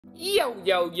Yo,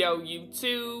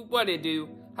 YouTube, what it do?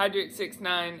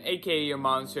 Hydric69, aka your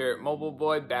mom's favorite mobile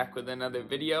boy, back with another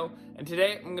video. And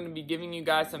today I'm going to be giving you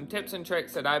guys some tips and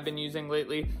tricks that I've been using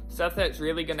lately, stuff that's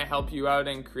really going to help you out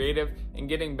in creative and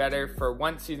getting better for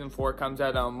once Season 4 comes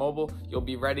out on mobile. You'll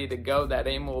be ready to go, that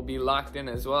aim will be locked in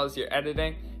as well as your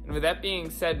editing. And with that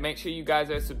being said, make sure you guys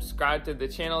are subscribed to the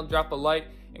channel, drop a like,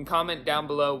 and comment down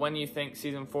below when you think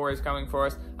Season 4 is coming for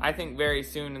us. I think very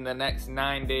soon, in the next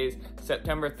 9 days.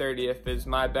 September 30th is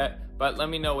my bet, but let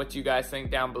me know what you guys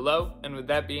think down below. And with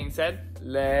that being said,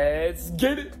 let's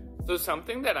get it! So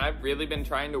something that I've really been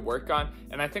trying to work on,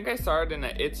 and I think I saw it in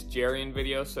a It's Jarian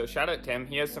video, so shout out to him,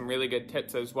 he has some really good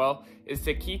tips as well, is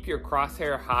to keep your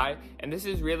crosshair high. And this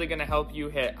is really going to help you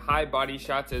hit high body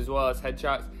shots as well as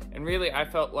headshots. And really, I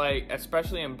felt like,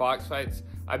 especially in box fights,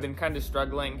 I've been kind of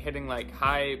struggling hitting like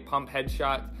high pump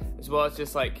headshots, as well as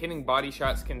just like hitting body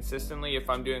shots consistently if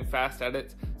I'm doing fast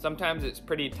edits. Sometimes it's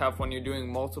pretty tough when you're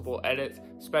doing multiple edits,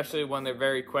 especially when they're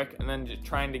very quick, and then just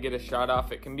trying to get a shot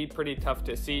off. It can be pretty tough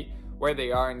to see where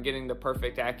they are and getting the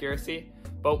perfect accuracy.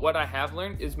 But what I have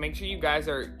learned is make sure you guys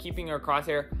are keeping your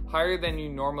crosshair higher than you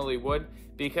normally would,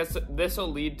 because this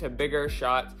will lead to bigger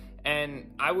shots.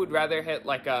 And I would rather hit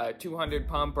like a 200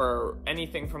 pump or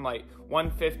anything from like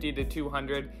 150 to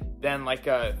 200 than like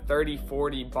a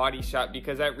 30-40 body shot,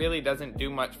 because that really doesn't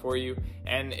do much for you.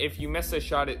 And if you miss a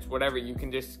shot, it's whatever, you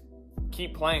can just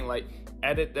keep playing, like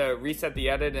reset the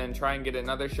edit and try and get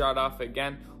another shot off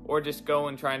again, or just go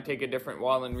and try and take a different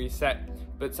wall and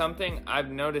reset. But something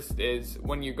I've noticed is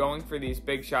when you're going for these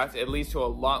big shots, it leads to a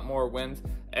lot more wins,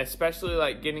 especially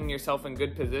like getting yourself in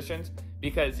good positions.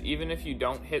 Because even if you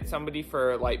don't hit somebody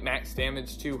for like max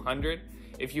damage 200,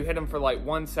 if you hit them for like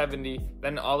 170,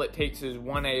 then all it takes is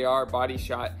one AR body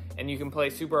shot, and you can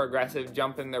play super aggressive,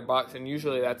 jump in their box, and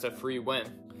usually that's a free win.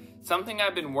 Something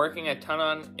I've been working a ton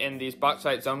on in these box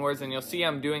fight zone wars, and you'll see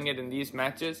I'm doing it in these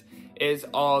matches, is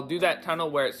I'll do that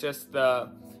tunnel where it's just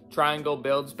the triangle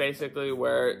builds basically,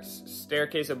 where it's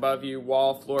staircase above you,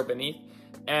 wall, floor beneath,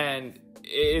 and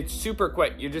it's super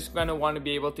quick. You're just going to want to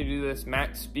be able to do this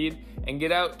max speed and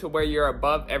get out to where you're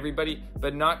above everybody,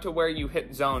 but not to where you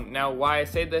hit zone. Now, why I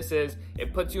say this is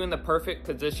it puts you in the perfect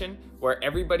position where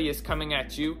everybody is coming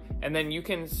at you, and then you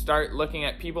can start looking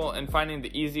at people and finding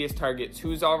the easiest targets,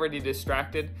 who's already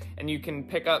distracted, and you can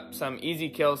pick up some easy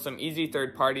kills, some easy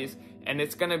third parties. And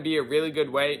it's going to be a really good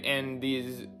way in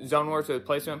these zone wars with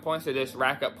placement points to just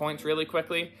rack up points really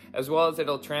quickly, as well as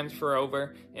it'll transfer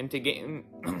over into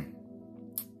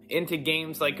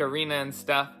games like Arena and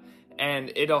stuff,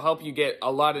 and it'll help you get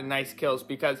a lot of nice kills,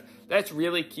 because that's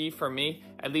really key for me,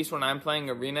 at least when I'm playing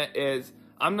Arena, is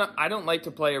I don't like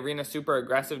to play Arena super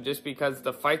aggressive, just because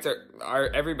the fights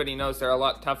are everybody knows they're a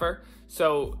lot tougher.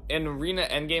 So in Arena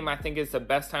endgame, I think is the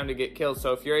best time to get kills.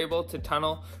 So if you're able to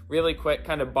tunnel really quick,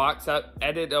 kind of box up,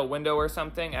 edit a window or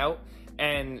something out,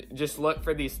 and just look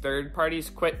for these third parties,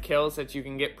 quick kills that you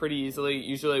can get pretty easily,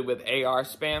 usually with AR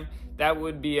spam, that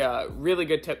would be a really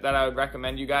good tip that I would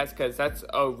recommend you guys, because that's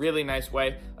a really nice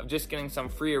way of just getting some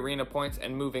free arena points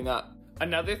and moving up.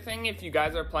 Another thing, if you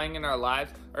guys are playing in our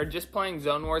lives or just playing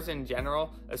zone wars in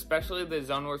general, especially the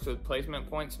zone wars with placement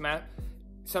points map,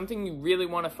 something you really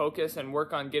want to focus and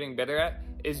work on getting better at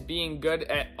is being good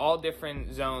at all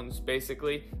different zones,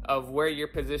 basically, of where your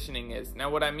positioning is.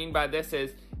 Now, what I mean by this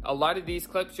is, a lot of these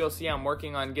clips you'll see I'm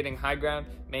working on getting high ground,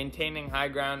 maintaining high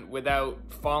ground without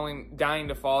dying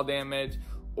to fall damage,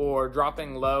 or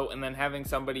dropping low and then having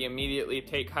somebody immediately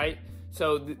take height.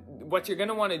 So what you're going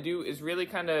to want to do is really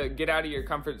kind of get out of your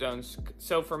comfort zones.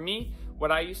 So for me,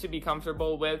 what I used to be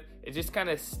comfortable with is just kind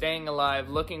of staying alive,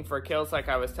 looking for kills like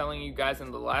I was telling you guys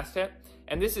in the last tip.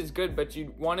 And this is good, but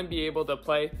you want to be able to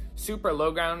play super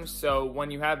low ground, so when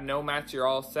you have no match, you're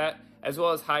all set, as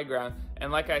well as high ground.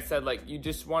 And like I said, like, you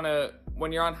just want to,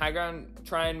 when you're on high ground,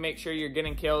 try and make sure you're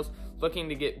getting kills, looking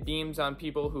to get beams on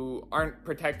people who aren't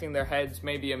protecting their heads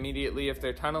maybe immediately if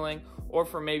they're tunneling, or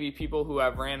for maybe people who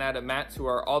have ran out of mats who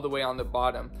are all the way on the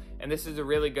bottom. And this is a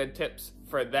really good tips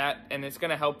for that, and it's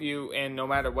going to help you in no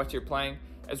matter what you're playing.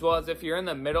 As well as if you're in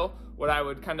the middle, what I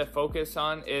would kind of focus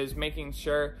on is making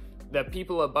sure the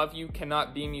people above you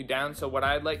cannot beam you down. So what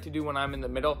I'd like to do when I'm in the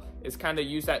middle is kind of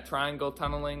use that triangle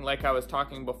tunneling like I was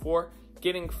talking before,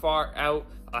 getting far out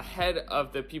ahead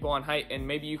of the people on height, and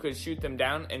maybe you could shoot them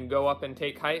down and go up and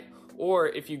take height. Or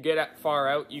if you get far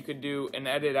out, you could do an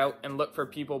edit out and look for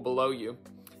people below you.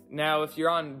 Now, if you're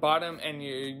on bottom and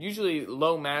you're usually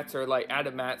low mats or like out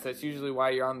of mats, that's usually why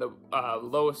you're on the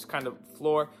lowest kind of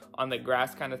floor on the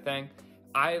grass kind of thing.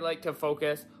 I like to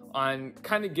focus on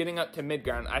kind of getting up to mid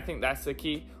ground. I think that's the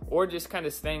key, or just kind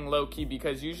of staying low key,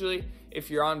 because usually if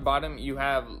you're on bottom, you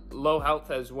have low health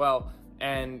as well,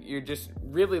 and you're just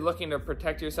really looking to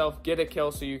protect yourself, get a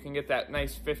kill so you can get that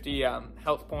nice 50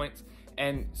 health points.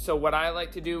 And so what I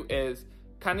like to do is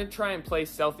kind of try and play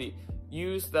stealthy.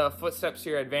 Use the footsteps to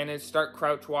your advantage, start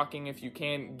crouch walking if you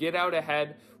can, get out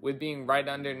ahead with being right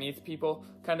underneath people,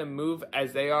 kind of move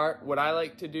as they are. What I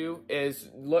like to do is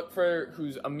look for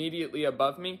who's immediately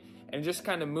above me and just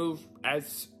kind of move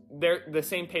as they're the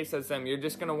same pace as them. You're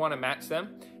just going to want to match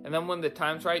them, and then when the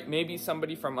time's right, maybe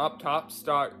somebody from up top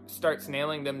starts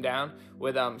nailing them down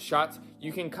with shots.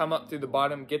 You can come up through the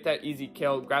bottom, get that easy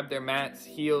kill, grab their mats,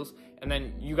 heals, and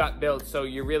then you got builds, so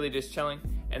you're really just chilling.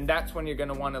 And that's when you're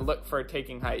going to want to look for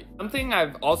taking height. Something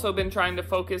I've also been trying to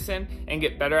focus in and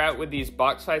get better at with these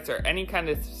box fights, or any kind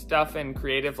of stuff in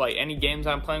creative, like any games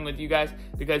I'm playing with you guys,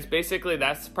 because basically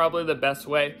that's probably the best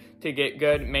way to get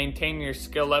good, maintain your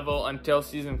skill level until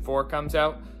season 4 comes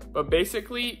out. But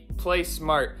basically, play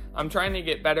smart. I'm trying to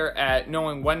get better at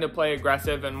knowing when to play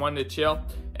aggressive and when to chill.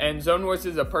 And Zone Wars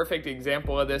is a perfect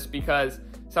example of this, because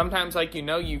sometimes, like,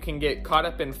 you can get caught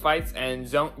up in fights and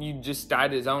you just die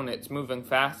to zone. It's moving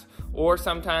fast. Or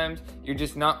sometimes you're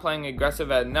just not playing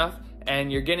aggressive enough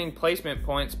and you're getting placement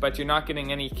points, but you're not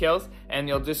getting any kills, and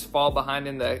you'll just fall behind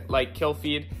in the kill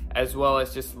feed as well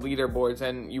as just leaderboards,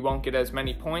 and you won't get as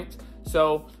many points.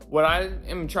 So what I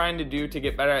am trying to do to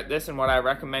get better at this, and what I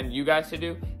recommend you guys to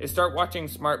do, is start watching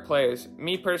smart players.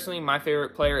 Me personally, my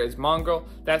favorite player is Mongrel.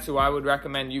 That's who I would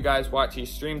recommend you guys watch. He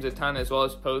streams a ton as well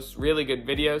as posts really good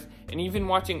videos, and even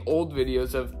watching old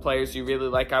videos of players you really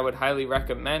like, I would highly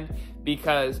recommend,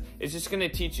 because it's just going to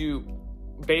teach you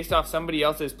based off somebody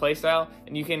else's playstyle,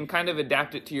 and you can kind of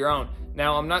adapt it to your own.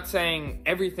 Now, I'm not saying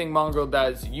everything Mongrel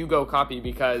does you go copy,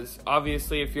 because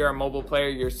obviously if you're a mobile player,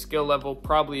 your skill level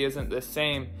probably isn't the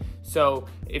same. So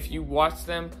if you watch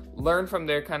them, learn from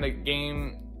their kind of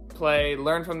game play,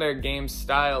 learn from their game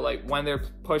style, like when they're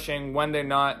pushing, when they're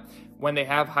not, when they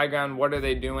have high ground, what are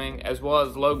they doing, as well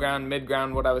as low ground, mid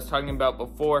ground, what I was talking about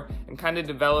before, and kind of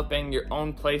developing your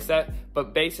own playset,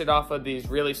 but base it off of these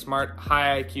really smart,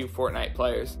 high IQ Fortnite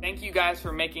players. Thank you guys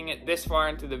for making it this far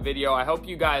into the video. I hope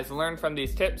you guys learn from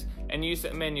these tips and use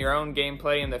them in your own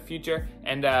gameplay in the future,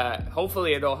 and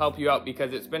hopefully it'll help you out,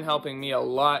 because it's been helping me a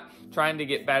lot trying to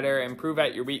get better, improve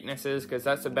at your weaknesses, because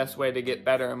that's the best way to get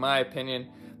better in my opinion.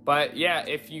 But yeah,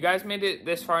 if you guys made it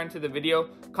this far into the video,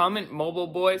 comment Mobile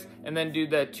Boys and then do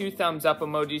the 2 thumbs up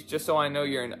emojis, just so I know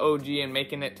you're an OG and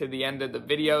making it to the end of the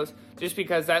videos, just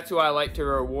because that's who I like to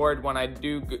reward when I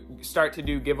do start to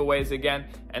do giveaways again,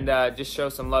 and just show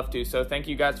some love to. So thank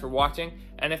you guys for watching,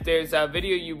 and if there's a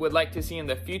video you would like to see in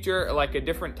the future, or like a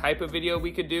different type of video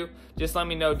we could do, just let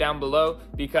me know down below,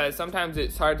 because sometimes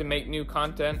it's hard to make new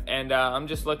content, and I'm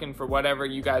just looking for whatever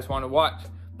you guys want to watch.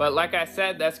 But like I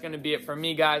said, that's going to be it for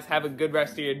me, guys. Have a good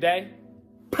rest of your day.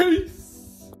 Peace!